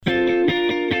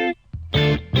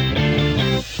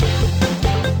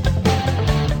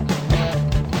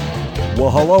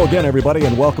Well, hello again, everybody,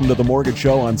 and welcome to the Mortgage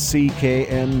Show on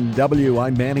CKNW.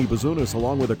 I'm Manny Bazunas,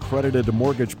 along with accredited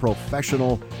mortgage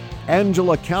professional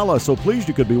Angela Calla. So pleased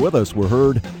you could be with us. We're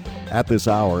heard at this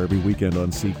hour every weekend on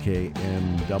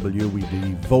CKNW. We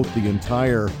devote the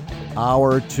entire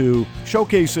hour to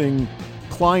showcasing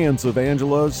clients of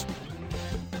Angela's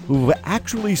who've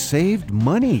actually saved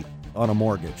money on a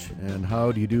mortgage. And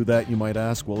how do you do that, you might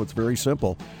ask? Well, it's very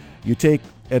simple. You take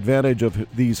advantage of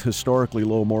these historically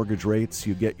low mortgage rates.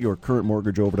 You get your current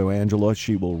mortgage over to Angela.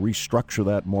 She will restructure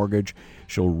that mortgage.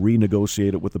 She'll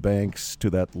renegotiate it with the banks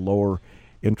to that lower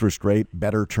interest rate,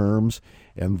 better terms,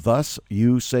 and thus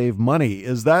you save money.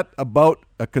 Is that about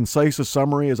as concise a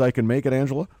summary as I can make it,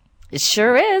 Angela? It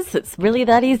sure is. It's really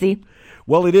that easy.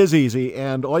 Well, it is easy,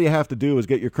 and all you have to do is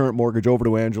get your current mortgage over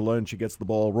to Angela, and she gets the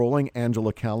ball rolling.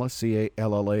 Angela Calla,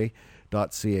 CALLA.ca,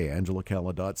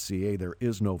 AngelaCalla.ca. There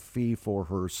is no fee for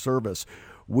her service.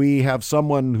 We have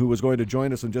someone who is going to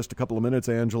join us in just a couple of minutes,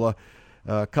 Angela,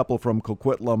 a couple from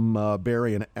Coquitlam,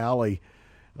 Barry and Allie.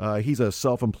 He's a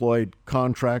self-employed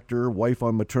contractor, wife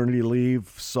on maternity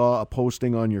leave, saw a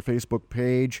posting on your Facebook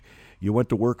page. You went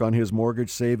to work on his mortgage,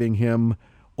 saving him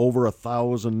over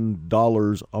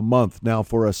 $1,000 a month. Now,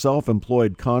 for a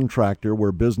self-employed contractor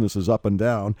where business is up and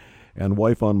down and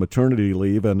wife on maternity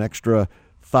leave, an extra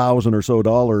 $1,000 or so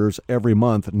dollars every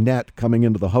month net coming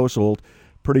into the household,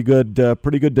 pretty good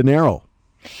dinero.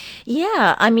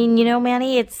 Yeah, I mean,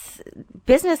 Manny,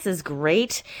 business is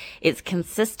great. It's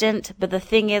consistent. But the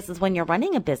thing is when you're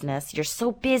running a business, you're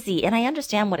so busy. And I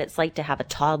understand what it's like to have a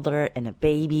toddler and a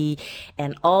baby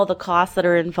and all the costs that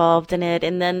are involved in it.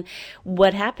 And then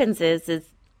what happens is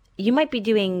you might be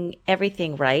doing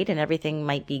everything right and everything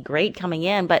might be great coming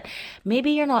in, but maybe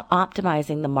you're not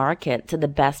optimizing the market to the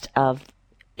best of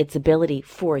its ability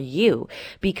for you,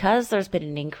 because there's been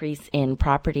an increase in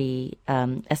property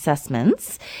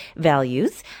assessments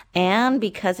values, and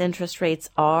because interest rates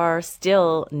are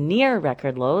still near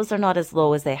record lows. They're not as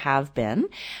low as they have been,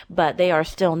 but they are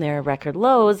still near record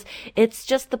lows. It's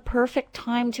just the perfect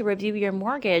time to review your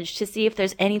mortgage to see if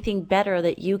there's anything better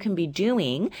that you can be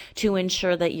doing to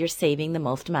ensure that you're saving the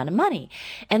most amount of money.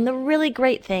 And the really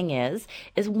great thing is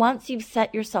once you've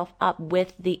set yourself up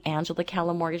with the Angela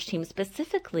Calla mortgage team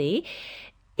specifically,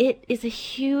 it is a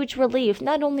huge relief,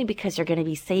 not only because you're going to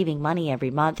be saving money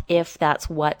every month, if that's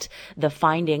what the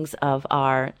findings of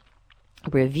our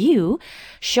review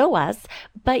show us,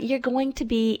 but you're going to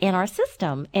be in our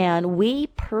system. And we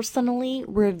personally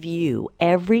review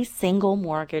every single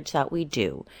mortgage that we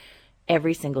do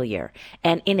every single year.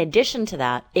 And in addition to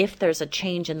that, if there's a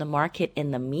change in the market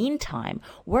in the meantime,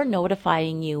 we're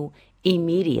notifying you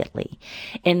immediately.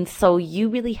 And so you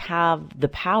really have the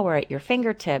power at your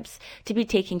fingertips to be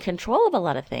taking control of a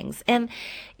lot of things. And,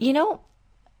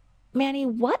 Manny,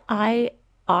 what I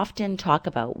often talk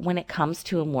about when it comes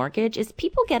to a mortgage is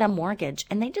people get a mortgage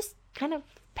and they just kind of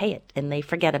pay it and they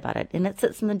forget about it and it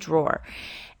sits in the drawer.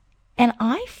 And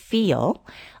I feel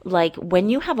like when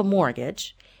you have a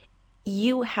mortgage,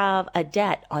 you have a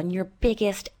debt on your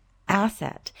biggest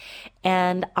asset.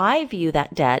 And I view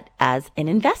that debt as an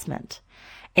investment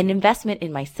in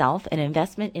myself, an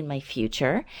investment in my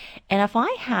future. And if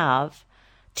I have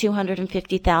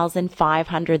 $250,000,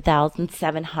 $500,000,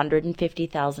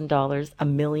 $750,000,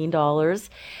 $1 million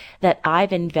that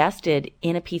I've invested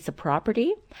in a piece of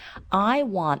property, I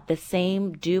want the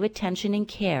same due attention and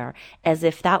care as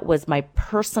if that was my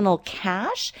personal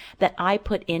cash that I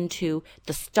put into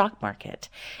the stock market.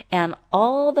 And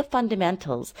all the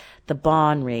fundamentals, the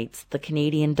bond rates, the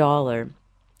Canadian dollar,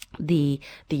 the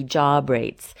job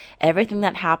rates, everything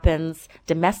that happens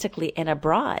domestically and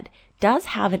abroad does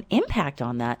have an impact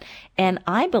on that. And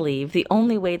I believe the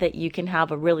only way that you can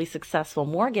have a really successful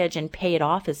mortgage and pay it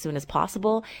off as soon as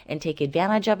possible and take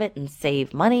advantage of it and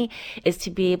save money is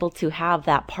to be able to have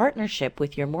that partnership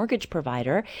with your mortgage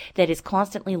provider that is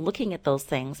constantly looking at those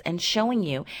things and showing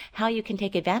you how you can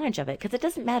take advantage of it. Because it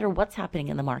doesn't matter what's happening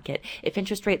in the market. If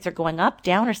interest rates are going up,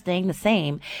 down, or staying the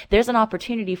same, there's an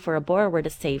opportunity for a borrower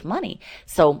to save money.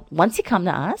 So once you come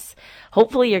to us,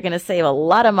 hopefully you're going to save a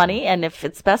lot of money. And if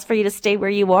it's best for you to stay where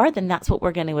you are, then that's what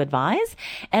we're going to advise.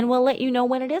 And we'll let you know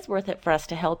when it is worth it for us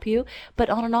to help you. But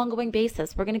on an ongoing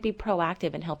basis, we're going to be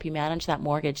proactive and help you manage that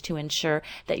mortgage to ensure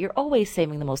that you're always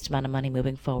saving the most amount of money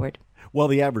moving forward. Well,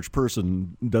 the average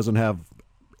person doesn't have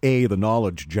A, the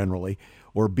knowledge generally,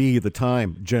 or B, the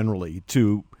time generally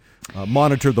to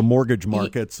monitor the mortgage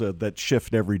markets that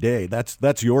shift every day.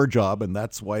 That's your job, and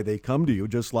that's why they come to you,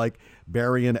 just like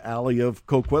Barry and Allie of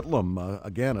Coquitlam.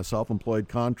 Again, a self-employed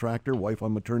contractor, wife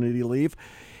on maternity leave,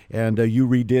 and you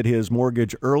redid his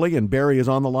mortgage early, and Barry is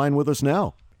on the line with us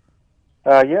now.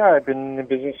 Yeah, I've been in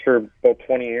business for about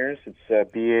 20 years. It's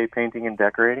BA Painting and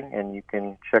Decorating, and you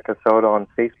can check us out on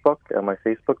Facebook, on my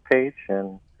Facebook page,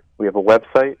 and we have a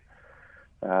website,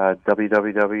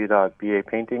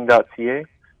 www.bapainting.ca,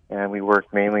 and we work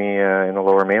mainly in the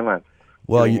Lower Mainland,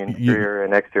 Well, doing interior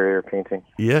and exterior painting.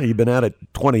 Yeah, you've been at it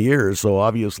 20 years, so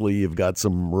obviously you've got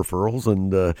some referrals,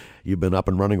 and you've been up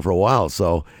and running for a while.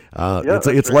 So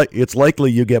it's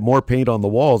likely you get more paint on the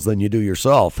walls than you do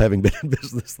yourself, having been in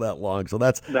business that long. So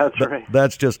that's right.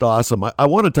 That's just awesome. I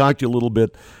want to talk to you a little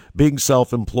bit. Being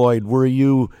self-employed, were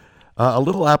you a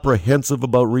little apprehensive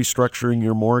about restructuring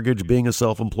your mortgage, being a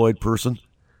self-employed person?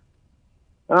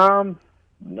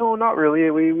 No, not really.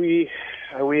 We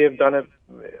have done it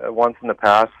once in the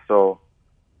past, so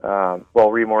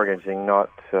remortgaging, not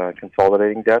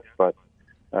consolidating debts, but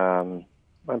I'm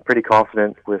pretty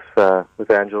confident with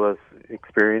Angela's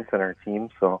experience and our team,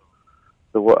 so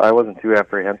I wasn't too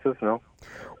apprehensive. No.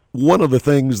 One of the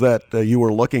things that you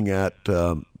were looking at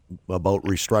about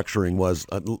restructuring was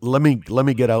let me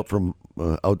get out from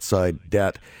outside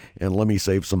debt and let me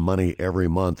save some money every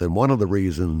month. And one of the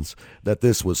reasons that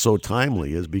this was so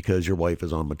timely is because your wife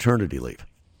is on maternity leave.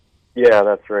 Yeah,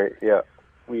 that's right. Yeah,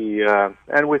 we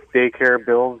and with daycare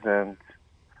bills and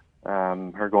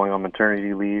her going on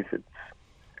maternity leave,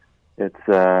 it's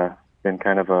been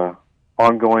kind of a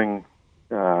ongoing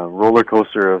roller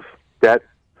coaster of debt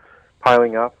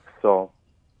piling up. So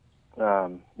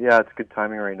it's good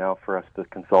timing right now for us to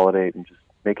consolidate and just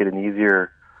make it an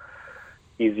easier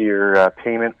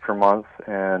payment per month,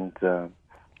 and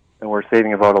we're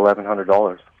saving about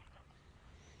 $1,100.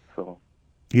 So.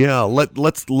 Yeah,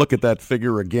 let's look at that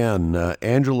figure again.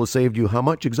 Angela saved you how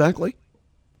much exactly?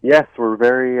 Yes, we're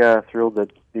very thrilled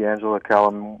that the Angela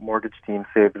Callum mortgage team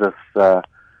saved us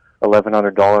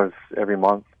 $1,100 every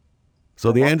month.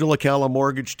 So the Angela Callum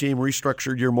mortgage team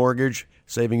restructured your mortgage,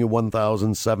 saving you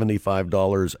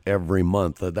 $1,075 every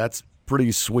month. That's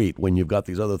pretty sweet when you've got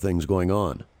these other things going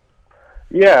on.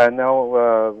 Yeah,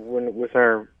 now with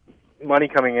our money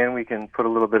coming in, we can put a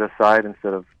little bit aside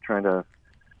instead of trying to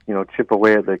chip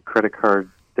away at the credit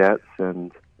card debts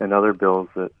and other bills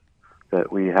that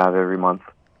we have every month.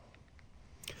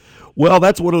 Well,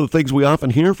 that's one of the things we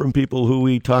often hear from people who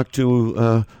we talk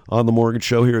to on the Mortgage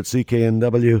Show here at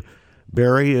CKNW,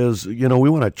 Barry, is, we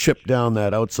want to chip down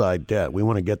that outside debt. We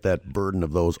want to get that burden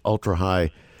of those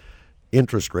ultra-high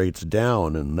interest rates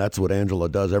down, and that's what Angela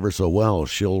does ever so well.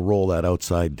 She'll roll that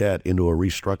outside debt into a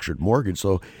restructured mortgage,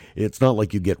 so it's not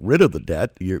like you get rid of the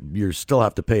debt. You still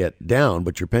have to pay it down,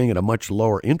 but you're paying at a much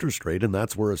lower interest rate, and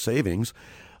that's where a savings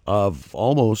of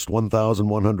almost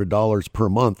 $1,100 per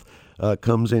month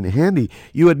comes in handy.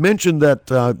 You had mentioned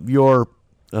that your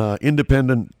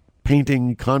independent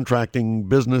painting contracting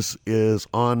business is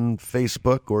on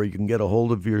Facebook, or you can get a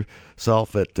hold of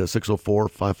yourself at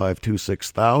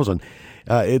 604-552-6000.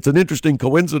 It's an interesting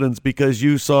coincidence because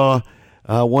you saw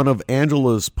one of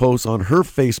Angela's posts on her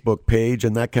Facebook page,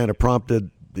 and that kind of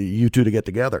prompted you two to get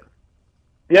together.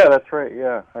 Yeah, that's right.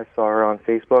 Yeah, I saw her on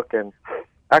Facebook, and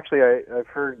actually I've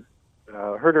heard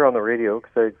her on the radio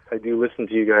because I do listen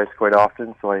to you guys quite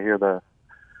often, so I hear the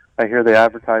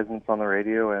advertisements on the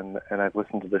radio, and I've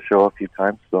listened to the show a few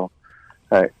times. So,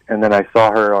 and then I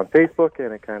saw her on Facebook,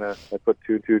 and I put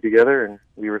two and two together, and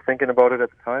we were thinking about it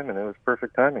at the time, and it was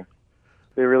perfect timing.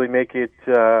 They really make it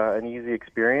an easy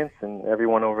experience, and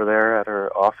everyone over there at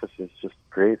her office is just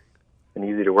great and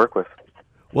easy to work with.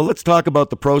 Well, let's talk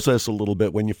about the process a little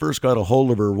bit. When you first got a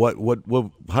hold of her,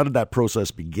 how did that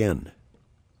process begin?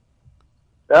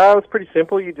 It was pretty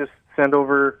simple. You just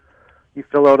you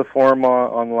fill out a form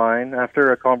online.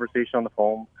 After a conversation on the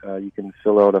phone, you can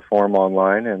fill out a form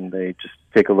online, and they just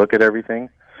take a look at everything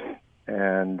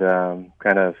and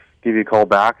kind of give you a call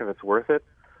back if it's worth it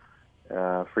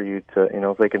for you to,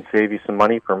 if they can save you some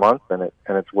money per month, and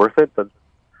it's worth it. But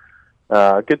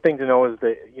a good thing to know is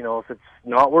that, if it's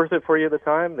not worth it for you at the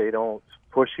time, they don't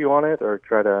push you on it or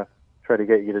try to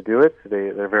get you to do it.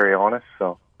 They're very honest,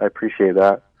 so I appreciate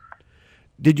that.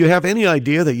 Did you have any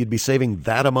idea that you'd be saving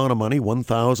that amount of money,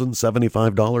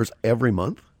 $1,075 every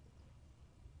month?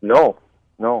 No,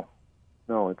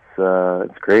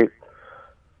 it's great.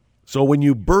 So when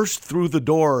you burst through the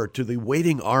door to the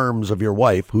waiting arms of your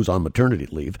wife, who's on maternity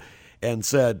leave, and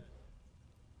said,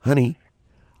 "Honey,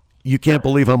 you can't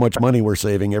believe how much money we're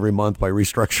saving every month by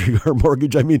restructuring our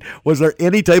mortgage," I mean, was there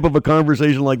any type of a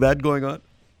conversation like that going on?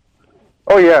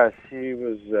 Oh yeah, she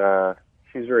was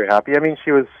very happy. I mean, she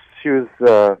was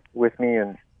with me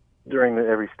and during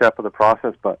every step of the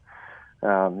process, but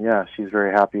she's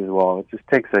very happy as well. It just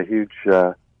takes a huge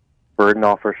burden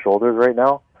off her shoulders right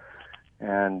now,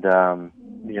 and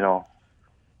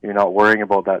you're not worrying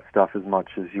about that stuff as much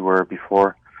as you were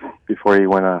before you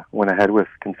went ahead with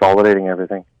consolidating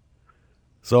everything.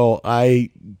 So I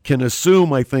can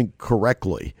assume, I think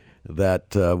correctly,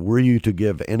 that were you to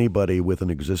give anybody with an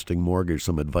existing mortgage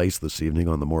some advice this evening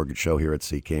on the Mortgage Show here at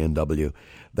CKNW,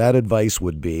 that advice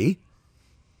would be?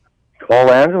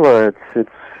 Call Angela. It's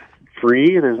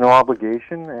free. There's no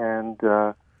obligation, and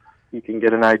you can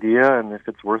get an idea. And if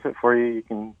it's worth it for you, you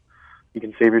can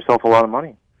save yourself a lot of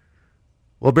money.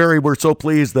 Well, Barry, we're so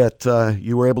pleased that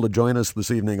you were able to join us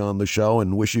this evening on the show,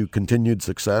 and wish you continued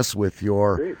success with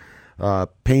your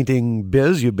painting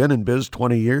biz. You've been in biz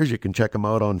 20 years. You can check him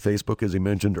out on Facebook, as he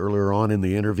mentioned earlier on in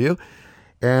the interview.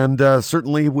 And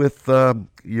certainly with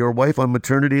your wife on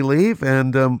maternity leave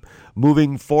and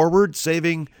moving forward,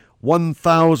 saving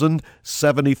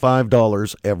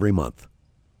 $1,075 every month.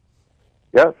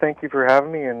 Yeah, thank you for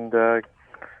having me. And I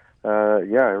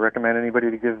recommend anybody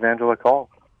to give Angela a call.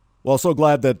 Well, so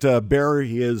glad that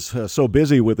Barry is so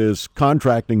busy with his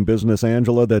contracting business,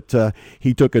 Angela, that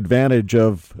he took advantage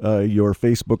of your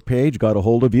Facebook page, got a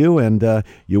hold of you, and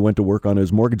you went to work on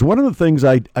his mortgage. One of the things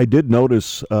I did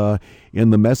notice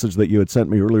in the message that you had sent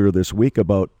me earlier this week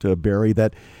about Barry,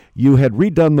 that you had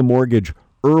redone the mortgage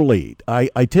early.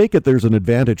 I take it there's an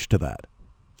advantage to that.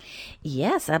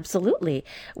 Yes, absolutely.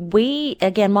 We,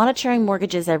 again, monitoring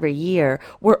mortgages every year,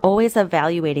 we're always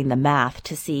evaluating the math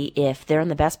to see if they're in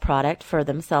the best product for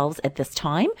themselves at this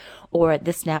time or at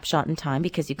this snapshot in time,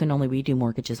 because you can only redo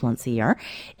mortgages once a year,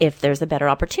 if there's a better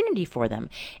opportunity for them.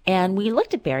 And we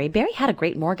looked at Barry. Barry had a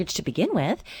great mortgage to begin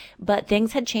with, but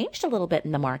things had changed a little bit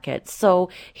in the market. So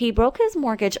he broke his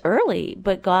mortgage early,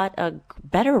 but got a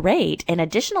better rate and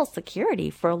additional security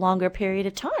for a longer period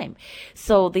of time.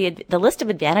 So the list of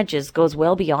advantages goes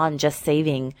well beyond just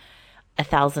saving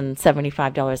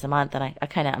 $1,075 a month.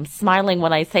 And I'm smiling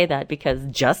when I say that, because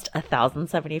just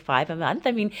 $1,075 a month.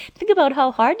 I mean, think about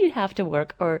how hard you'd have to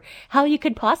work, or how you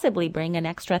could possibly bring an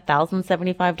extra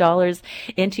 $1,075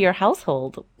 into your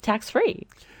household tax free.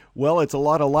 Well, it's a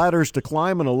lot of ladders to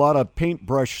climb and a lot of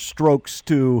paintbrush strokes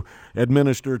to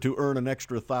administer to earn an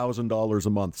extra $1,000 a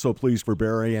month. So pleased for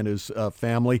Barry and his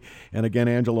family. And again,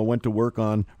 Angela went to work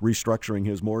on restructuring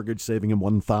his mortgage, saving him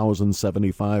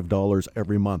 $1,075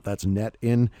 every month. That's net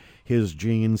in his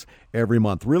jeans every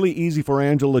month. Really easy for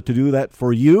Angela to do that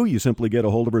for you. You simply get a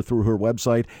hold of her through her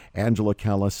website,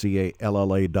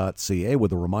 angelacalla.ca,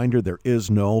 with a reminder there is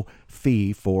no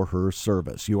fee for her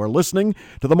service. You are listening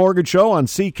to The Mortgage Show on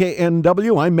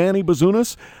CKNW. I'm Manny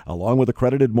Bazunas, along with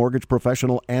accredited mortgage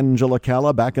professional Angela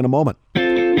Calla. Back in a moment.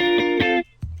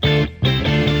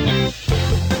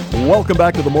 Welcome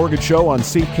back to The Mortgage Show on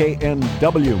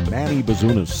CKNW. Manny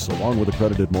Bazunas, along with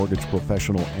accredited mortgage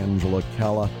professional Angela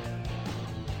Calla.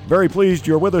 Very pleased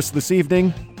you're with us this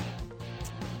evening.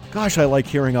 Gosh, I like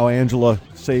hearing how Angela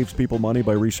saves people money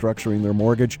by restructuring their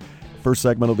mortgage. First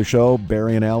segment of the show,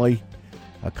 Barry and Allie,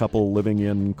 a couple living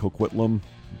in Coquitlam.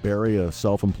 Barry, a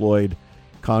self-employed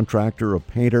contractor, a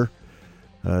painter,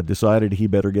 decided he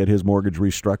better get his mortgage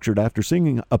restructured after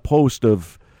seeing a post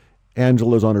of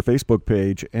Angela's on her Facebook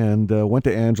page, and went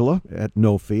to Angela at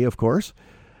no fee, of course.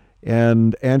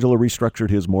 And Angela restructured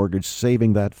his mortgage,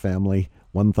 saving that family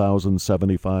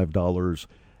 $1,075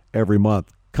 every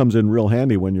month. Comes in real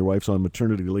handy when your wife's on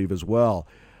maternity leave as well.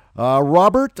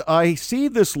 Robert, I see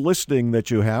this listing that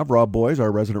you have. Rob Boys,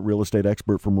 our resident real estate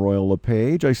expert from Royal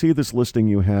LePage. I see this listing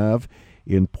you have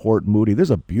in Port Moody. This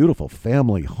is a beautiful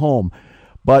family home.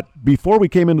 But before we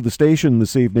came into the station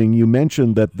this evening, you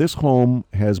mentioned that this home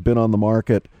has been on the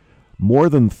market more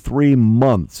than 3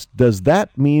 months. Does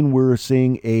that mean we're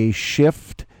seeing a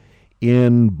shift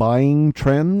in buying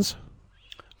trends?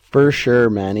 For sure,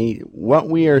 Manny. What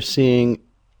we are seeing,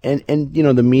 and you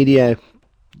know, the media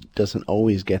doesn't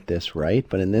always get this right,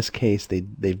 but in this case,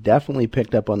 they've definitely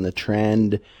picked up on the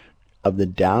trend of the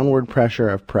downward pressure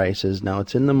of prices. Now,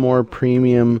 it's in the more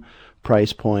premium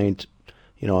price point,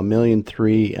 you know, $1.3 million,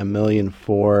 $1.4 million,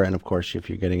 and of course, if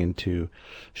you're getting into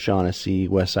Shaughnessy,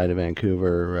 west side of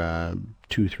Vancouver,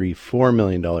 $2, $3, $4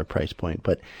 million price point.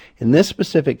 But in this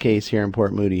specific case here in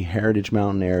Port Moody, Heritage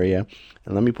Mountain area,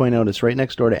 and let me point out, it's right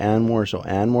next door to Anmore, so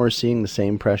Anmore is seeing the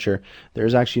same pressure.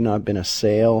 There's actually not been a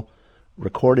sale,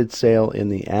 recorded sale in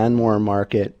the Anmore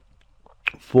market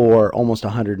for almost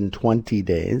 120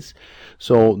 days.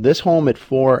 So this home at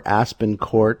 4 Aspen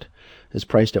Court is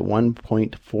priced at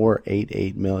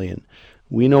 $1.488 million.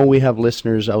 We know we have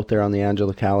listeners out there on the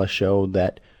Angela Calla show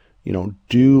that, you know,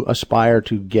 do aspire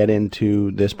to get into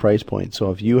this price point.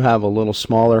 So if you have a little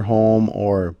smaller home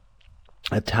or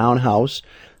a townhouse,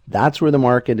 that's where the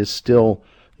market is still,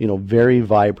 you know, very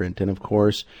vibrant. And of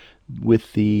course,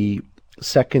 with the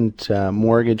second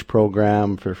mortgage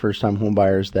program for first-time home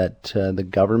buyers that the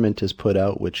government has put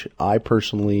out, which I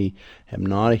personally am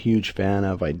not a huge fan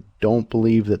of. I don't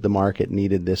believe that the market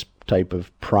needed this type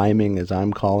of priming, as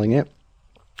I'm calling it.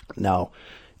 Now,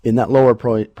 in that lower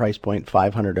price point,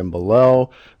 500 and below,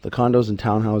 the condos and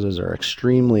townhouses are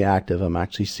extremely active. I'm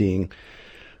actually seeing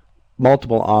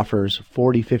multiple offers,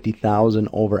 40, 50,000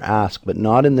 over ask, but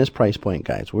not in this price point,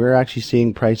 guys. We're actually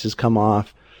seeing prices come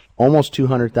off almost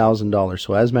 $200,000.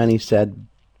 So as Manny said,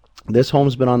 this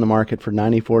home's been on the market for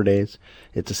 94 days.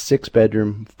 It's a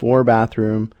 6-bedroom,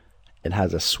 4-bathroom. It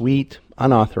has a suite,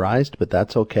 unauthorized, but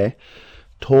that's okay.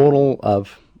 Total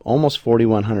of almost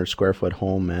 4,100 square foot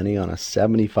home, Manny, on a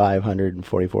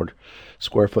 7,544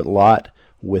 square foot lot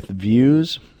with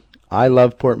views. I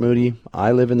love Port Moody.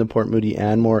 I live in the Port Moody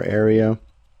Anmore area.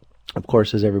 Of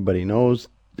course, as everybody knows,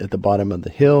 at the bottom of the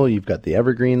hill, you've got the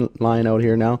Evergreen line out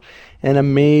here now. And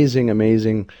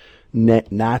amazing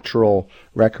natural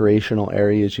recreational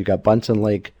areas. You got Bunsen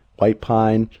Lake, White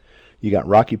Pine. You got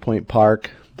Rocky Point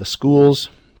Park. The schools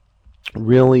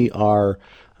really are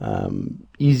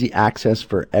easy access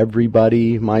for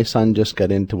everybody. My son just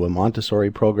got into a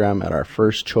Montessori program at our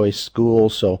first choice school.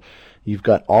 So you've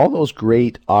got all those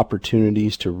great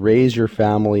opportunities to raise your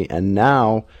family, and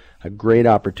now a great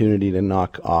opportunity to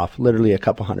knock off literally a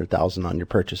couple $100,000 on your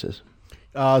purchases.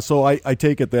 So I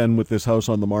take it then, with this house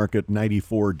on the market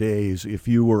 94 days, if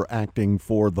you were acting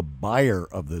for the buyer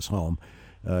of this home,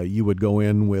 you would go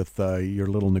in with your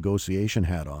little negotiation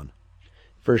hat on.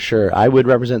 For sure. I would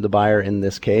represent the buyer in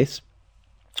this case.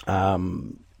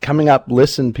 Coming up,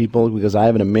 listen, people, because I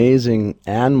have an amazing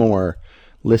Anmore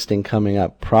listing coming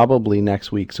up probably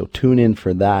next week. So tune in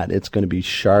for that. It's going to be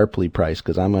sharply priced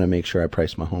because I'm going to make sure I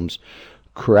price my homes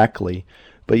correctly.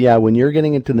 But yeah, when you're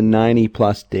getting into the 90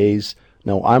 plus days,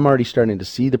 no, I'm already starting to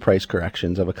see the price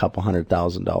corrections of a couple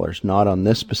 $100,000, not on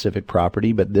this specific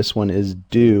property, but this one is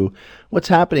due. What's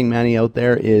happening, Manny, out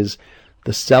there is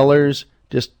the sellers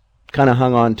just kind of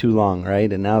hung on too long,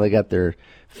 right? And now they got their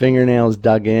fingernails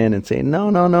dug in and saying, no,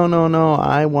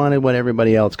 I wanted what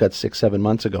everybody else got 6-7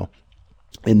 months ago.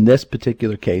 In this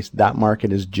particular case, that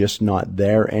market is just not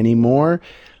there anymore.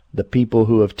 The people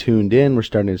who have tuned in, we're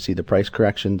starting to see the price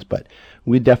corrections, but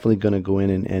we're definitely going to go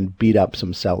in and beat up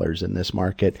some sellers in this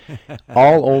market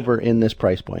all over in this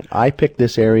price point. I picked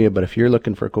this area, but if you're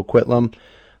looking for Coquitlam,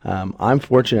 I'm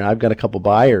fortunate. I've got a couple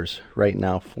buyers right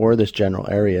now for this general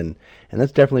area, and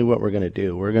that's definitely what we're going to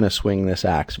do. We're going to swing this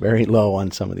axe very low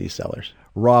on some of these sellers.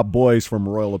 Rob Boyce from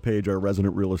Royal LePage, our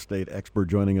resident real estate expert,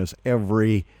 joining us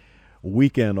every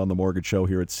weekend on the Mortgage Show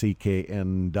here at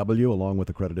CKNW, along with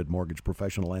accredited mortgage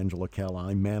professional Angela Kell.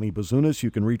 I'm Manny Bazunas.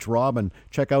 You can reach Rob and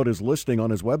check out his listing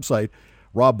on his website,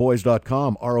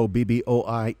 robboyes.com,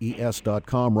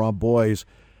 ROBBOIES.com,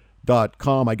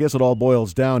 robboyes.com. I guess it all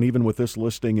boils down, even with this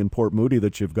listing in Port Moody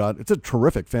that you've got. It's a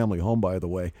terrific family home, by the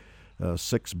way.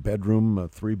 6-bedroom,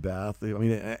 3-bath, I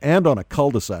mean, and on a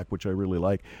cul-de-sac, which I really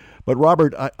like. But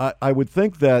Robert, I would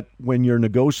think that when you're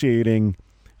negotiating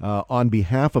on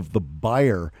behalf of the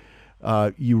buyer,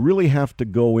 you really have to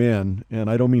go in, and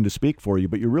I don't mean to speak for you,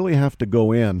 but you really have to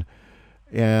go in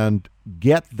and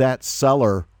get that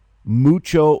seller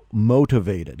mucho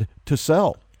motivated to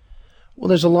sell. Well,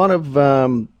 there's a lot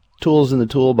of tools in the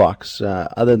toolbox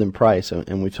other than price,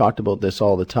 and we've talked about this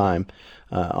all the time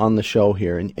on the show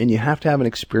here, and you have to have an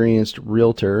experienced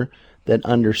realtor that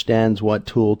understands what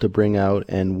tool to bring out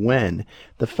and when.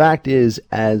 The fact is,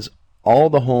 as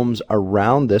all the homes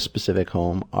around this specific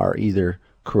home are either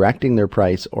correcting their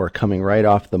price or coming right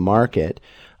off the market,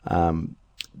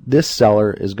 this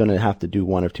seller is going to have to do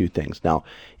one of two things. Now,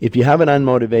 if you have an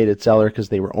unmotivated seller because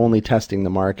they were only testing the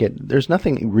market, there's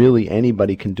nothing really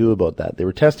anybody can do about that. They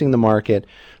were testing the market.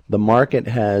 The market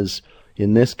has,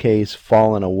 in this case,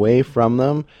 fallen away from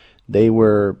them. They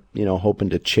were, hoping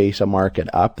to chase a market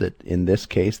up that, in this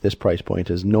case, this price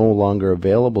point is no longer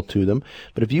available to them.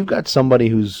 But if you've got somebody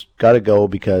who's got to go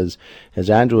because, as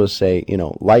Angela say,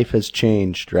 life has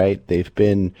changed, right? They've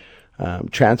been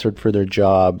transferred for their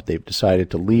job. They've decided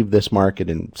to leave this market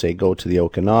and, say, go to the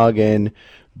Okanagan,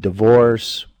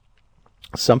 divorce.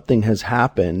 Something has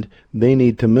happened. They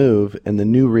need to move, and the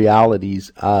new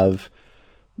realities of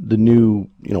the new,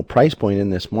 price point in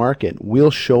this market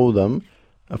will show them.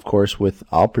 Of course,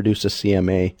 I'll produce a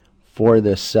CMA for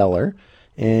this seller,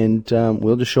 and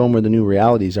we'll just show them where the new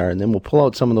realities are, and then we'll pull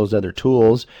out some of those other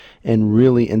tools and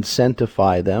really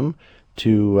incentivize them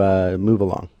to move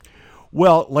along.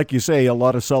 Well, like you say, a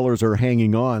lot of sellers are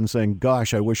hanging on, saying,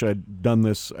 gosh, I wish I'd done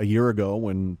this a year ago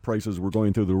when prices were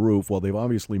going through the roof. Well, they've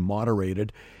obviously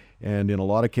moderated, and in a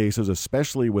lot of cases,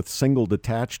 especially with single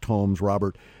detached homes,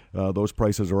 Robert, those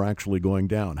prices are actually going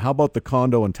down. How about the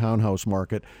condo and townhouse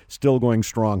market? Still going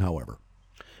strong, however.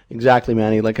 Exactly,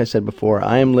 Manny. Like I said before,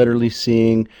 I am literally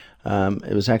seeing,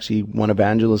 it was actually one of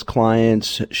Angela's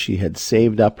clients. She had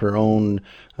saved up her own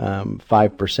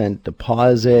 5%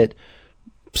 deposit.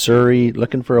 Surrey,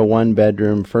 looking for a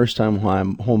one-bedroom, first-time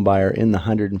home buyer in the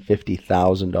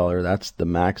 $150,000. That's the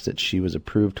max that she was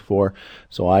approved for.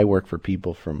 So I work for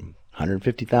people from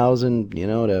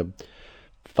 $150,000, to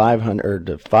 500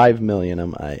 to 5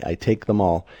 million. I take them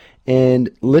all. And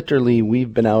literally,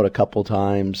 we've been out a couple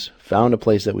times, found a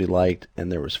place that we liked,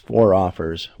 and there was 4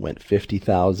 offers, went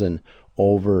 50,000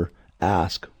 over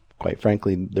ask. Quite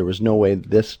frankly, there was no way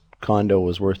this condo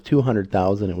was worth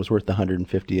 200,000. It was worth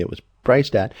 150. It was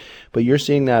priced at. But you're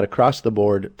seeing that across the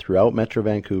board throughout Metro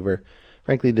Vancouver.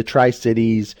 Frankly, the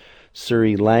Tri-Cities,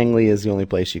 Surrey, Langley is the only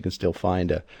place you can still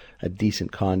find a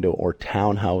decent condo or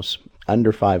townhouse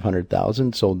under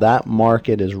 500,000. So that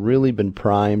market has really been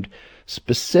primed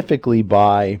specifically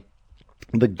by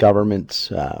the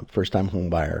government's first-time home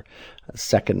buyer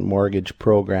second mortgage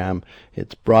program.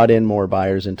 It's brought in more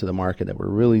buyers into the market that were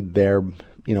really there,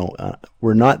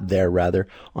 we're not there rather,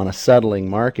 on a settling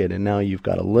market, and now you've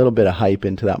got a little bit of hype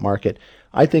into that market.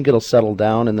 I think it'll settle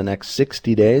down in the next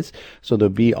 60 days, so there'll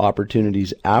be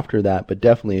opportunities after that. But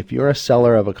definitely, if you're a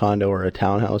seller of a condo or a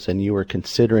townhouse and you were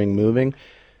considering moving,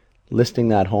 listing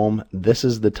that home, this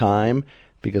is the time.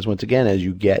 Because once again,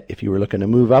 if you were looking to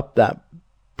move up that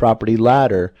property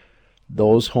ladder,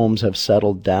 those homes have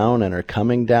settled down and are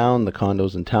coming down. The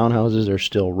condos and townhouses are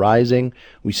still rising.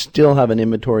 We still have an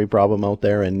inventory problem out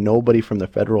there, and nobody from the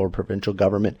federal or provincial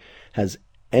government has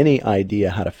any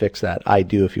idea how to fix that. I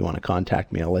do. If you want to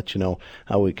contact me, I'll let you know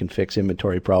how we can fix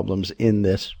inventory problems in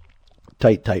this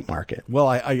tight market. Well,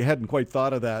 I hadn't quite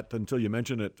thought of that until you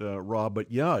mentioned it, Rob.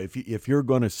 But yeah, if you're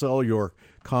going to sell your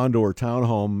condo or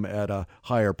townhome at a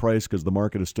higher price because the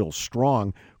market is still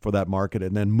strong for that market,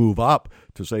 and then move up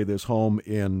to, say, this home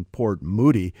in Port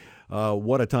Moody,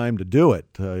 what a time to do it.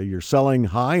 You're selling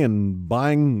high and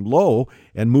buying low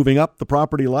and moving up the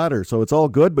property ladder. So it's all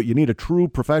good, but you need a true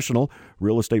professional,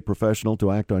 real estate professional, to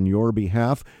act on your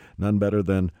behalf. None better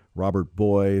than Robert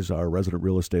Boys, our resident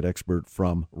real estate expert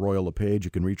from Royal LePage.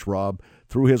 You can reach Rob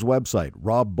through his website,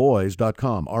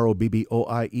 robboys.com,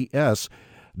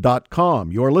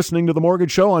 ROBBOIES.com. You're listening to The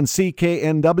Mortgage Show on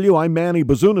CKNW. I'm Manny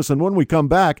Bazunas, and when we come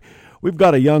back, we've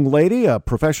got a young lady, a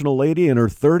professional lady in her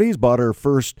 30s, bought her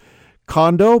first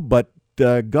condo, but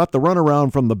got the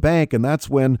runaround from the bank, and that's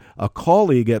when a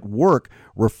colleague at work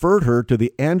referred her to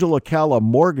the Angela Calla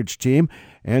mortgage team.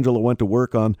 Angela went to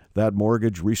work on that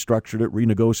mortgage, restructured it,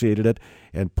 renegotiated it,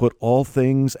 and put all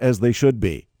things as they should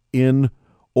be, in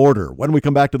order. When we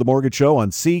come back to The Mortgage Show on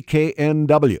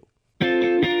CKNW.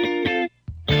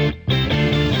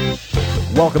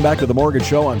 Welcome back to The Mortgage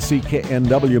Show on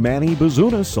CKNW. Manny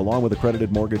Bazunas, along with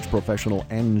accredited mortgage professional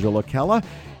Angela Calla.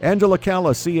 Angela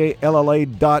Calla,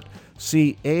 CALLA.ca.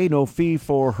 No fee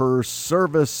for her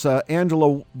service.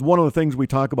 Angela, one of the things we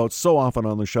talk about so often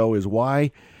on the show is why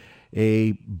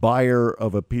a buyer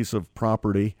of a piece of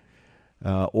property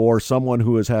or someone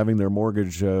who is having their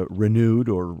mortgage renewed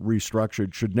or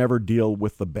restructured should never deal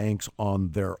with the banks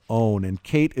on their own. And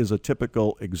Kate is a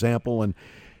typical example, and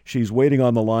she's waiting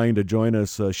on the line to join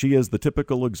us. She is the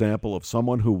typical example of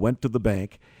someone who went to the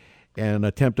bank and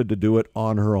attempted to do it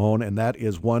on her own, and that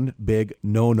is one big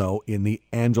no-no in the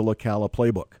Angela Calla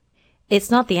playbook.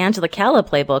 It's not the Angela Calla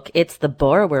playbook, it's the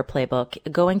borrower playbook.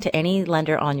 Going to any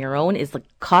lender on your own is the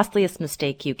costliest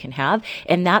mistake you can have,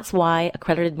 and that's why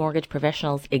accredited mortgage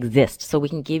professionals exist, so we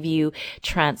can give you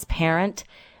transparent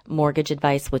mortgage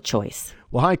advice with choice.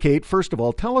 Well, hi, Kate. First of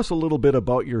all, tell us a little bit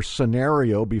about your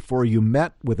scenario before you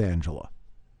met with Angela.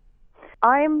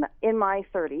 I'm in my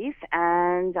 30s,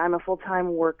 and I'm a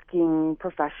full-time working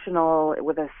professional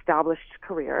with an established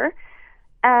career.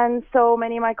 And so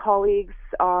many of my colleagues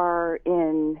are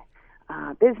in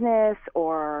business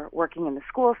or working in the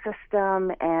school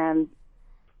system, and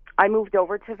I moved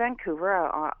over to Vancouver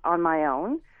on my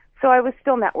own. So I was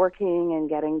still networking and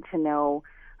getting to know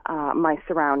my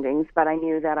surroundings, but I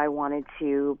knew that I wanted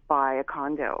to buy a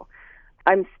condo.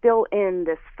 I'm still in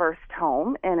this first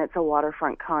home, and it's a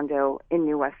waterfront condo in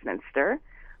New Westminster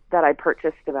that I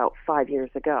purchased about 5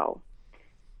 years ago.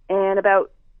 And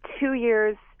about 2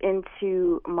 years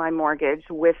into my mortgage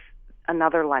with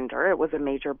another lender, it was a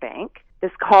major bank,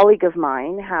 this colleague of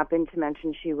mine happened to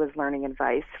mention she was learning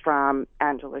advice from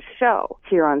Angela's show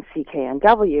here on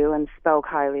CKNW and spoke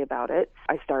highly about it.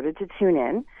 I started to tune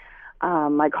in.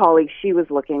 My colleague, she was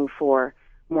looking for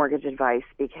mortgage advice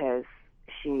because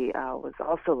she was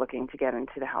also looking to get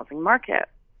into the housing market.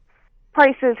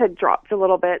 prices had dropped a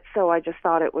little bit, so I just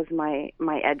thought it was my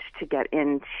edge to get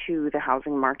into the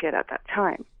housing market at that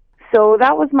time. So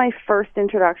that was my first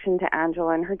introduction to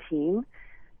Angela and her team,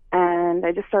 and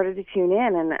I just started to tune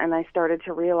in, and I started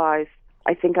to realize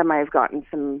I think I might have gotten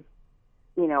some,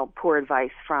 poor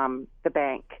advice from the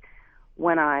bank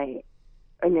when I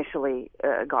initially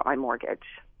got my mortgage.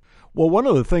 Well, one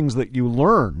of the things that you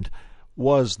learned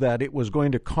was that it was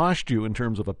going to cost you, in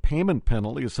terms of a payment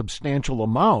penalty, a substantial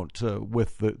amount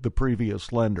with the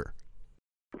previous lender.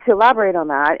 To elaborate on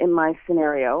that, in my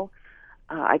scenario,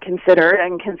 I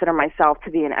consider myself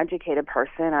to be an educated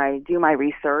person. I do my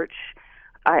research.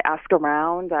 I ask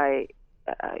around. I,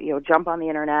 jump on the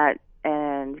internet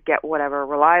and get whatever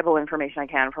reliable information I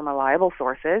can from reliable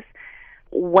sources.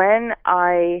 When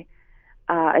I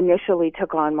initially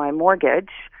took on my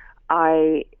mortgage,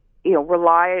 I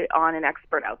rely on an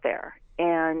expert out there.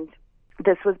 And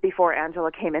this was before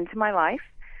Angela came into my life.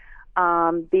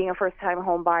 Being a first-time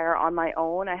home buyer on my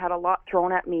own, I had a lot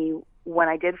thrown at me when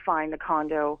I did find the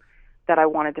condo that I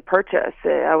wanted to purchase.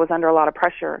 I was under a lot of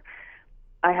pressure.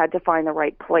 I had to find the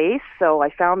right place, so I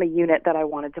found the unit that I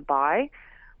wanted to buy,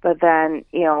 but then,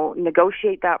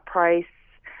 negotiate that price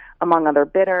among other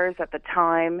bidders at the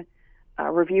time,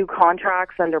 review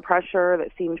contracts under pressure that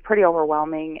seemed pretty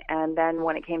overwhelming. And then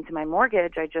when it came to my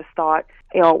mortgage, I just thought,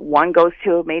 one goes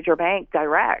to a major bank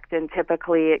direct, and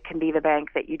typically it can be the bank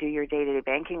that you do your day-to-day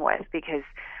banking with, because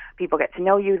people get to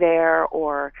know you there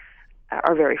or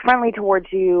are very friendly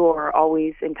towards you or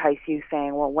always entice you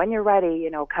saying, well, when you're ready,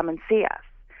 come and see us.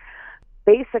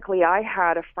 Basically, I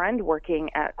had a friend working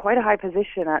at quite a high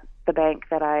position at the bank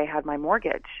that I had my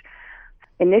mortgage.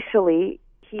 Initially,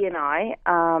 he and I,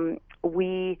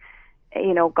 we,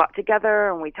 got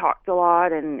together and we talked a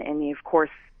lot, and he, of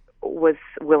course, was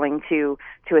willing to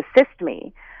assist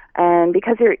me. And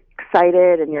because you're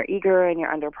excited and you're eager and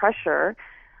you're under pressure,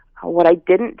 what I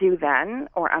didn't do then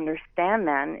or understand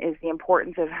then is the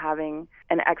importance of having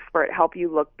an expert help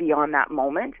you look beyond that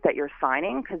moment that you're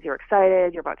signing, because you're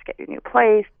excited, you're about to get your new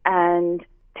place. And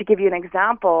to give you an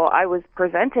example, I was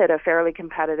presented a fairly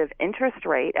competitive interest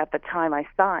rate at the time I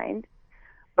signed.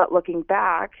 But looking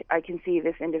back, I can see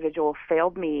this individual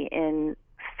failed me in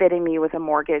fitting me with a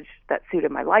mortgage that suited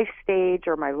my life stage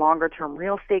or my longer-term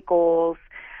real estate goals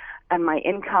and my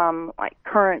income, like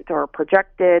current or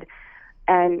projected.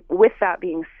 And with that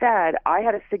being said, I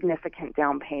had a significant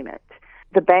down payment.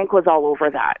 The bank was all over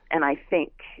that, and I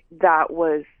think that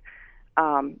was,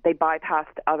 they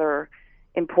bypassed other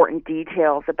important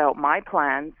details about my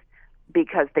plans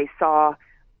because they saw,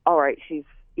 all right, she's,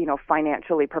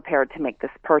 financially prepared to make this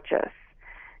purchase.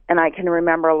 And I can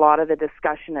remember a lot of the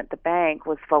discussion at the bank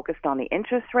was focused on the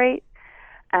interest rate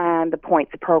and the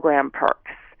points program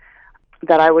perks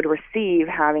that I would receive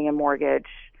having a mortgage,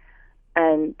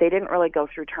 and they didn't really go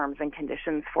through terms and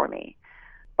conditions for me.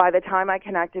 By the time I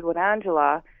connected with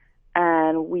Angela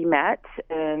and we met,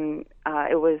 and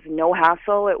it was no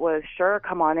hassle, it was, sure,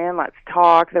 come on in, let's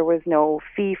talk. There was no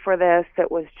fee for this.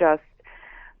 It was just,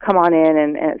 come on in,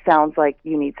 and it sounds like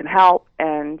you need some help.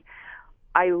 And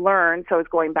I learned, so I was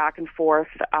going back and forth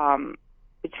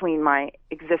between my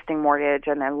existing mortgage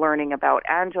and then learning about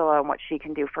Angela and what she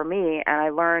can do for me. And I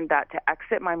learned that to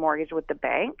exit my mortgage with the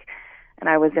bank, and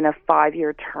I was in a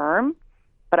 5-year term,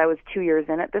 but I was 2 years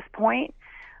in at this point,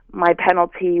 my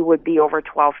penalty would be over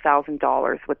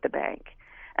 $12,000 with the bank.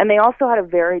 And they also had a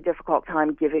very difficult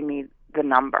time giving me the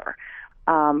number.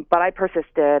 But I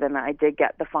persisted, and I did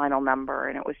get the final number,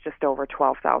 and it was just over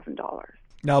 $12,000.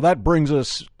 Now, that brings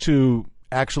us to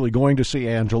actually going to see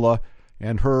Angela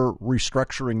and her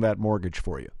restructuring that mortgage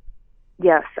for you.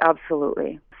 Yes,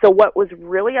 absolutely. So what was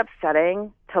really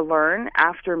upsetting to learn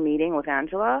after meeting with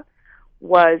Angela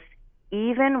was,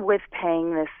 even with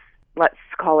paying this, let's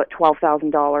call it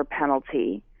 $12,000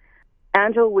 penalty,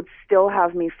 Angela would still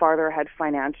have me farther ahead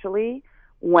financially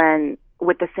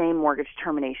with the same mortgage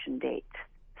termination date.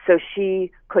 So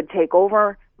she could take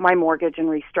over my mortgage and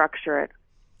restructure it,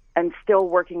 and still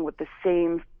working with the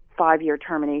same 5-year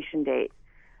termination date.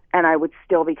 And I would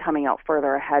still be coming out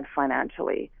further ahead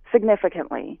financially,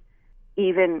 significantly,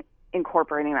 even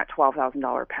incorporating that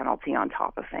 $12,000 penalty on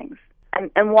top of things.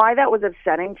 And why that was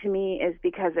upsetting to me is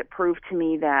because it proved to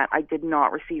me that I did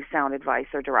not receive sound advice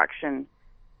or direction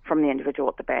from the individual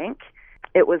at the bank.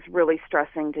 It was really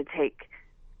stressing to take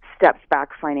steps back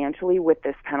financially with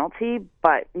this penalty,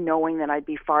 but knowing that I'd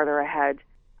be farther ahead,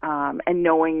 and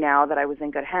knowing now that I was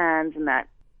in good hands and that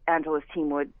Angela's team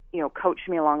would, coach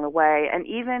me along the way. And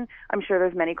even, I'm sure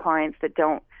there's many clients that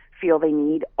don't feel they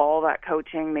need all that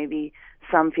coaching. Maybe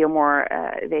some feel more,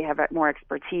 they have more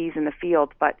expertise in the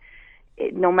field, but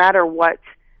no matter what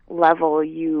level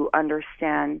you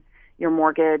understand your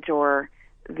mortgage or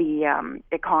the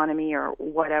economy or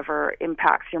whatever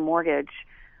impacts your mortgage,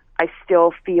 I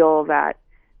still feel that,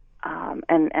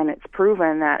 and it's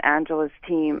proven that Angela's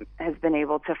team has been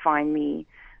able to find me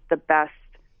the best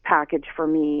package for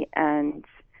me. And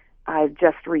I've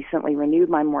just recently renewed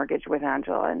my mortgage with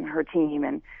Angela and her team,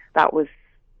 and that was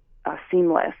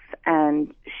seamless.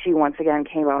 And she once again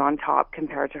came out on top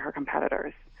compared to her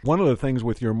competitors. One of the things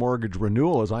with your mortgage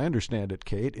renewal, as I understand it,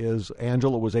 Kate, is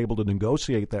Angela was able to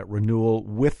negotiate that renewal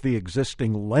with the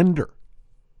existing lender.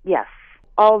 Yes.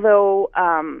 Although,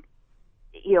 I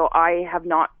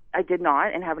did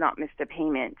not and have not missed a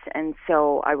payment, and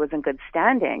so I was in good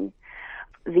standing.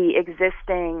 The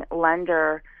existing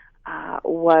lender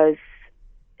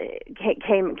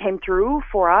came through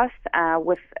for us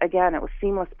with, again, it was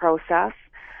seamless process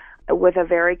with a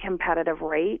very competitive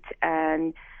rate.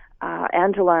 And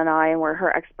Angela and I, and where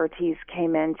her expertise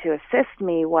came in to assist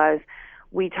me, was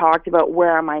we talked about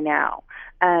where am I now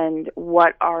and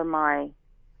what are my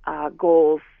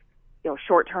goals,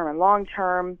 short-term and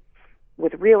long-term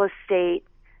with real estate,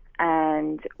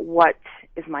 and what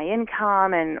is my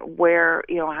income, and where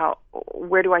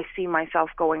do I see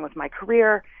myself going with my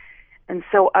career. And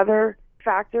so other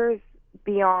factors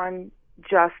beyond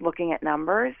just looking at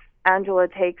numbers. Angela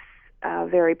takes a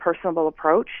very personable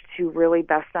approach to really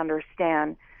best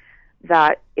understand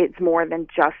that it's more than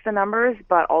just the numbers,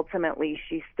 but ultimately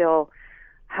she still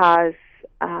has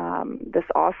this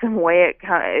awesome way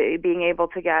at being able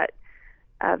to get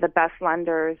the best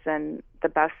lenders and the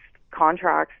best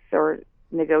contracts or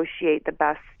negotiate the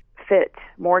best fit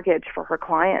mortgage for her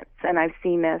clients. And I've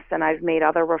seen this, and I've made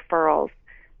other referrals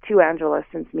to Angela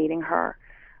since meeting her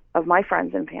of my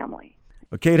friends and family.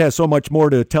 Kate has so much more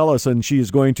to tell us, and she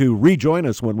is going to rejoin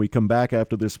us when we come back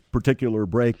after this particular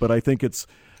break. But I think it's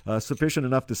sufficient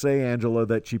enough to say, Angela,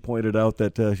 that she pointed out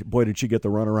that, boy, did she get the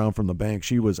runaround from the bank.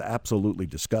 She was absolutely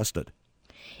disgusted.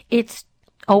 It's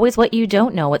always what you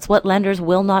don't know. It's what lenders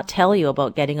will not tell you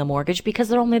about getting a mortgage, because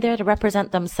they're only there to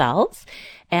represent themselves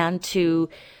and to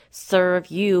serve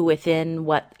you within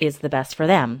what is the best for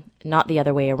them, not the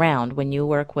other way around. When you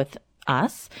work with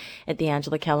us at the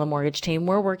Angela Calla Mortgage Team,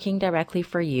 we're working directly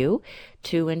for you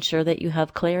to ensure that you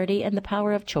have clarity and the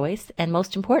power of choice, and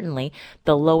most importantly,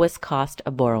 the lowest cost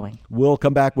of borrowing. We'll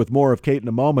come back with more of Kate in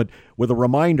a moment. With a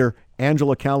reminder,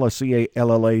 Angela Calla,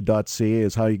 CALLA.ca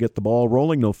is how you get the ball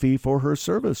rolling. No fee for her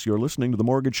service. You're listening to The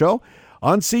Mortgage Show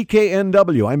on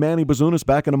CKNW. I'm Manny Bazunas.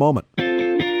 Back in a moment.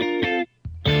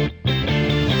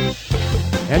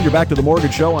 And you're back to The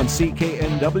Mortgage Show on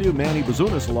CKNW. Manny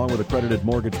Bazunas, along with accredited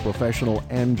mortgage professional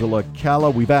Angela Calla.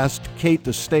 We've asked Kate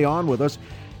to stay on with us.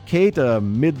 Kate, a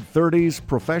mid-30s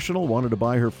professional, wanted to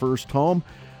buy her first home.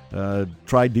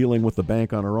 Tried dealing with the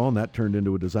bank on her own. That turned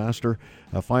into a disaster.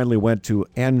 Finally went to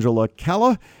Angela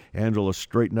Calla. Angela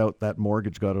straightened out that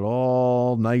mortgage, got it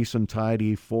all nice and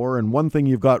tidy for her. And one thing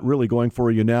you've got really going for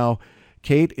you now,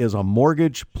 Kate, is a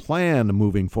mortgage plan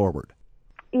moving forward.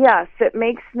 Yes, it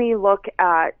makes me look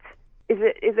at, is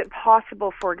it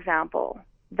possible, for example,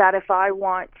 that if I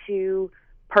want to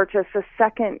purchase a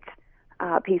second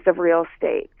piece of real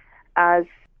estate as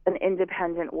an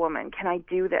independent woman, can I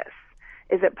do this?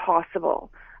 Is it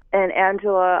possible? And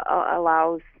Angela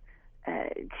allows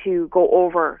to go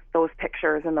over those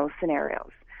pictures and those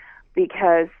scenarios,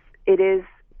 because it is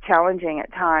challenging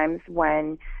at times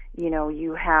when,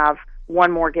 you have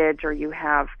one mortgage or you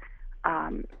have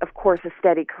of course, a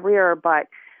steady career, but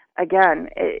again,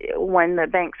 when the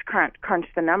banks crunch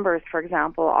the numbers, for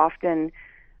example, often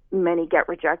many get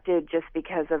rejected just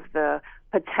because of the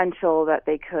potential that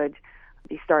they could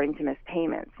be starting to miss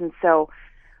payments. And so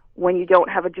when you don't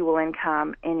have a dual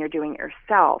income and you're doing it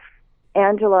yourself,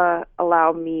 Angela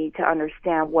allowed me to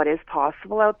understand what is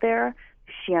possible out there.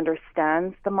 She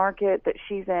understands the market that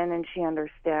she's in, and she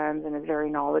understands and is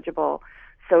very knowledgeable.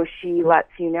 So she lets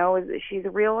you know, she's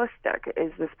realistic.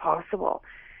 Is this possible?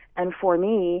 And for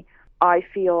me, I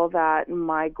feel that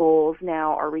my goals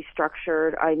now are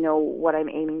restructured. I know what I'm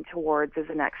aiming towards as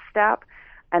the next step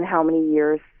and how many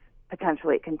years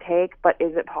potentially it can take. But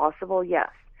is it possible? Yes.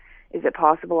 Is it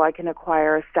possible I can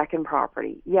acquire a second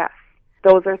property? Yes.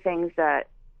 Those are things that,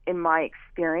 in my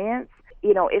experience,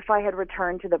 if I had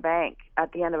returned to the bank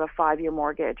at the end of a 5-year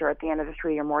mortgage or at the end of a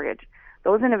 3-year mortgage,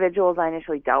 those individuals I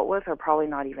initially dealt with are probably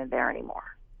not even there anymore.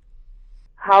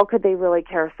 How could they really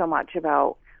care so much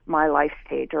about my life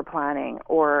stage or planning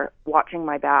or watching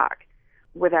my back?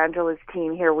 With Angela's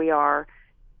team, here we are,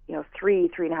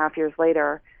 3.5 years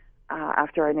later,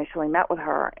 after I initially met with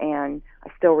her, and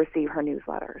I still receive her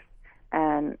newsletters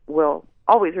and will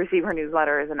always receive her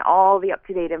newsletters and all the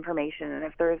up-to-date information. And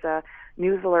if there's a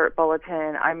news alert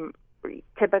bulletin, I'm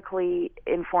typically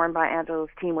informed by Angela's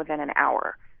team within an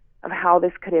hour of how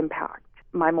this could impact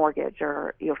my mortgage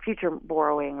or future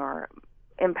borrowing or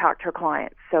impact her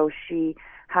clients. So she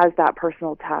has that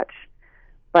personal touch,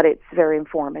 but it's very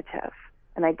informative.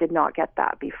 And I did not get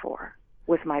that before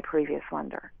with my previous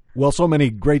lender. Well, so many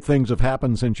great things have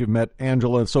happened since you've met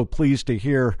Angela. So pleased to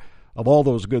hear of all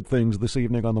those good things this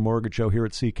evening on the Mortgage Show here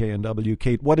at CKNW.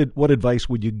 Kate, what advice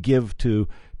would you give to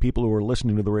people who are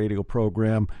listening to the radio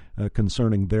program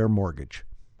concerning their mortgage?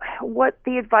 What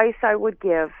the advice I would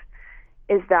give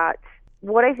is that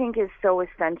what I think is so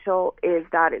essential is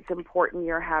that it's important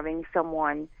you're having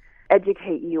someone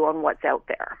educate you on what's out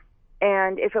there.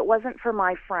 And if it wasn't for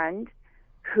my friend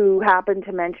who happened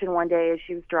to mention one day as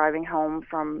she was driving home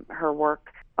from her work,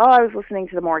 I was listening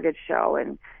to the Mortgage Show,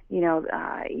 and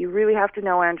you really have to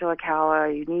know Angela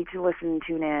Calla. You need to listen and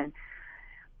tune in.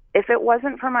 If it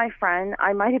wasn't for my friend,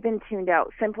 I might have been tuned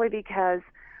out simply because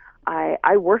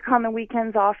I work on the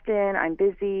weekends often. I'm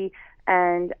busy,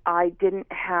 and I didn't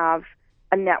have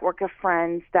a network of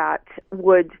friends that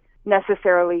would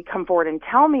necessarily come forward and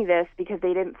tell me this because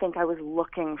they didn't think I was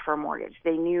looking for a mortgage.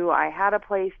 They knew I had a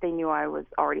place. They knew I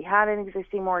already had an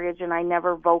existing mortgage, and I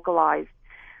never vocalized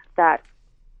that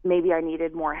maybe I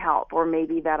needed more help or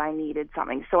maybe that I needed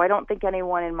something. So I don't think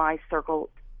anyone in my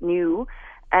circle knew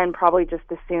and probably just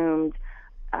assumed,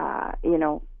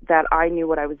 that I knew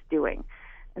what I was doing.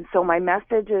 And so my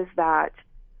message is that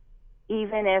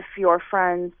even if your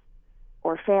friends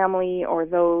or family or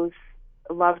those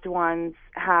loved ones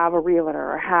have a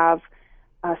realtor or have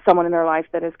someone in their life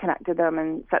that has connected them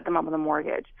and set them up with a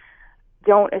mortgage,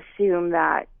 don't assume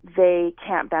that they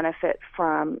can't benefit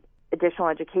from additional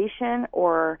education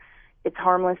or it's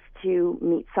harmless to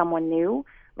meet someone new,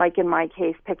 like in my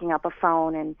case, picking up a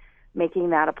phone and making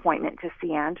that appointment to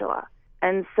see Angela.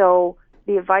 And so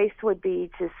the advice would be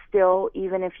to still,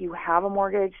 even if you have a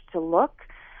mortgage, to look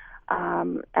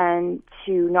and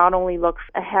to not only look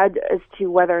ahead as to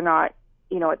whether or not,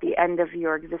 at the end of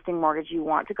your existing mortgage, you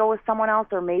want to go with someone else,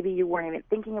 or maybe you weren't even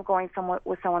thinking of going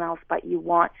with someone else, but you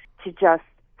want to just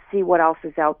see what else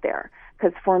is out there.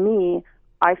 Because for me,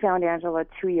 I found Angela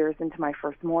 2 years into my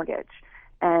first mortgage,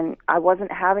 and I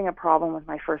wasn't having a problem with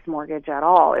my first mortgage at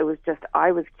all. It was just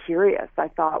I was curious. I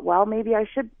thought, well, maybe I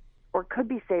should or could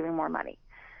be saving more money.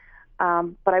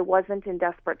 But I wasn't in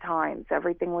desperate times.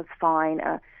 Everything was fine,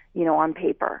 on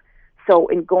paper. So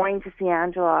in going to see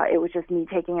Angela, it was just me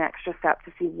taking an extra step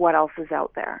to see what else is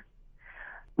out there.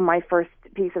 My first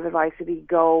piece of advice would be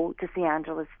go to see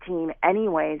Angela's team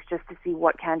anyways, just to see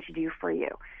what can she do for you.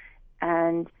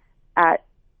 And at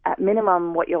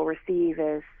minimum, what you'll receive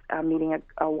is meeting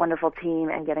a wonderful team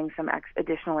and getting some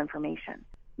additional information.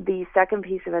 The second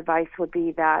piece of advice would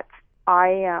be that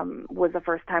I was a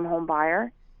first-time home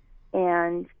buyer,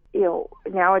 and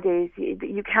nowadays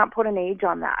you can't put an age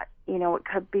on that. It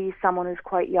could be someone who's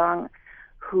quite young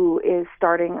who is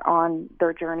starting on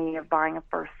their journey of buying a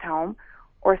first home,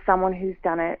 or someone who's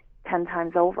done it 10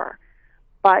 times over.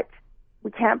 But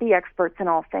we can't be experts in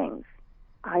all things.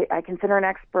 I consider an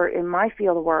expert in my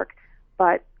field of work,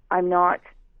 but I'm not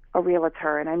a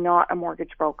realtor and I'm not a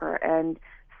mortgage broker. And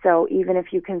so even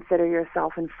if you consider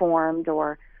yourself informed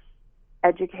or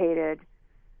educated,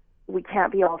 we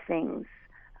can't be all things.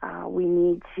 We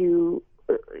need to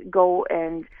go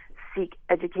and seek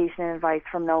education and advice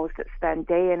from those that spend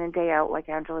day in and day out, like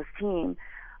Angela's team,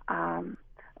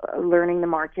 learning the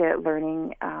market,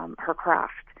 learning her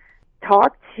craft.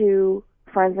 Talk to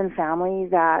friends and family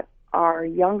that are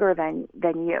younger than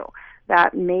you,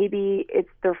 that maybe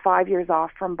they're 5 years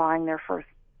off from buying their first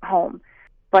home,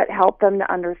 but help them to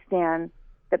understand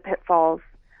the pitfalls,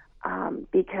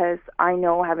 because I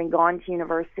know, having gone to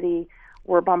university,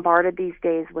 we're bombarded these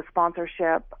days with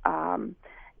sponsorship,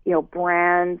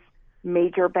 brands,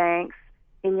 major banks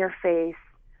in your face,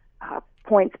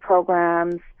 points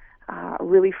programs,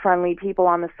 really friendly people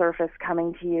on the surface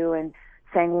coming to you and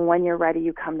saying, well, when you're ready,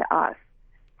 you come to us.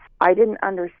 I didn't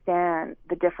understand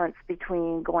the difference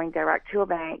between going direct to a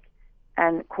bank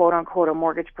and quote unquote a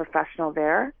mortgage professional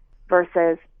there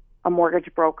versus a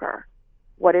mortgage broker.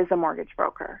 What is a mortgage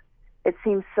broker? It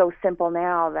seems so simple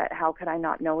now that how could I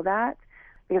not know that?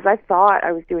 Because I thought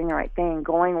I was doing the right thing,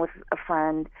 going with a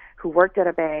friend who worked at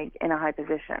a bank in a high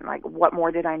position. Like, what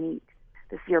more did I need?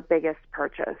 This is your biggest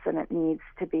purchase, and it needs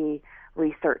to be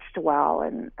researched well,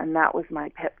 and that was my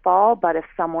pitfall. But if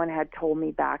someone had told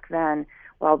me back then,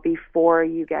 well, before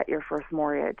you get your first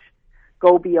mortgage,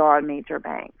 go beyond major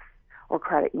banks or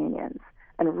credit unions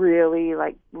and really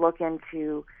look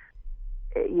into,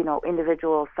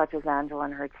 individuals such as Angela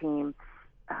and her team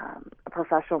a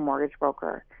professional mortgage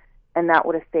broker, and that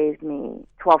would have saved me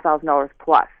 $12,000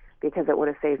 plus, because it would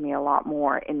have saved me a lot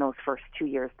more in those first 2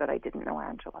 years that I didn't know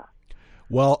Angela.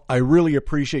 Well, I really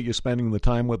appreciate you spending the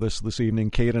time with us this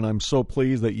evening, Kate, and I'm so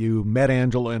pleased that you met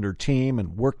Angela and her team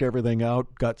and worked everything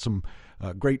out, got some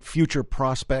great future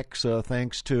prospects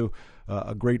thanks to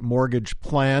a great mortgage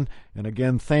plan. And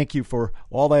again, thank you for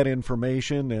all that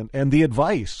information and the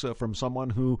advice from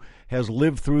someone who has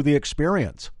lived through the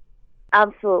experience.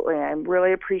 Absolutely. I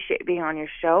really appreciate being on your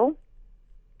show.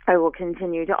 I will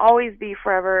continue to always be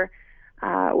forever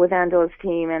with Angela's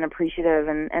team and appreciative.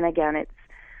 And again, it's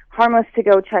harmless to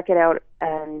go check it out.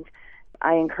 And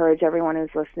I encourage everyone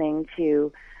who's listening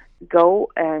to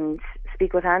go and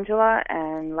speak with Angela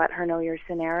and let her know your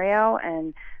scenario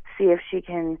and see if she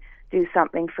can do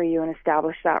something for you and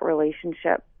establish that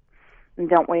relationship. And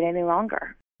don't wait any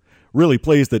longer. Really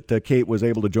pleased that Kate was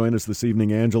able to join us this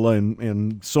evening, Angela,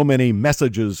 and so many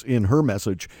messages in her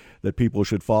message that people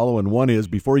should follow. And one is,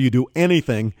 before you do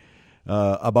anything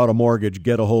about a mortgage,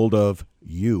 get a hold of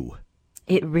you.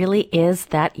 It really is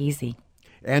that easy.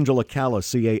 Angela Calla,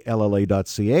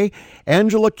 CALLA.ca,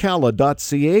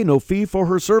 AngelaCalla.ca, no fee for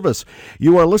her service.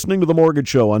 You are listening to The Mortgage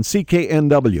Show on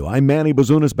CKNW. I'm Manny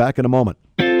Bazunas, back in a moment.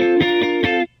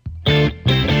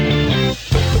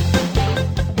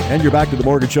 And you're back to The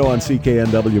Mortgage Show on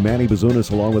CKNW. Manny Bazunas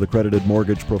along with accredited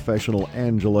mortgage professional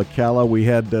Angela Calla. We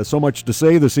had so much to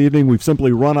say this evening, we've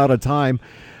simply run out of time.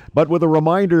 But with a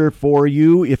reminder for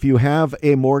you, if you have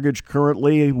a mortgage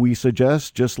currently, we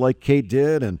suggest, just like Kate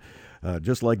did and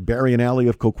just like Barry and Allie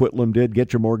of Coquitlam did,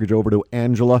 get your mortgage over to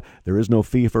Angela. There is no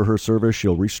fee for her service.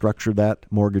 She'll restructure that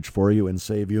mortgage for you and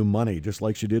save you money, just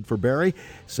like she did for Barry,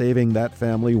 saving that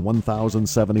family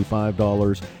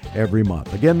 $1,075 every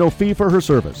month. Again, no fee for her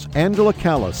service. Angela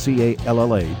Calla,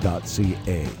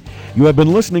 CALLA.ca. You have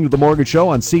been listening to The Mortgage Show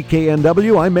on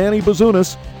CKNW. I'm Manny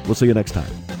Bazunas. We'll see you next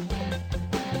time.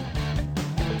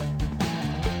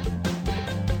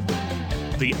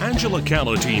 The Angela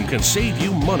Calla team can save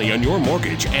you money on your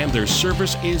mortgage, and their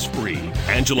service is free.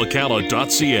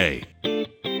 AngelaCalla.ca.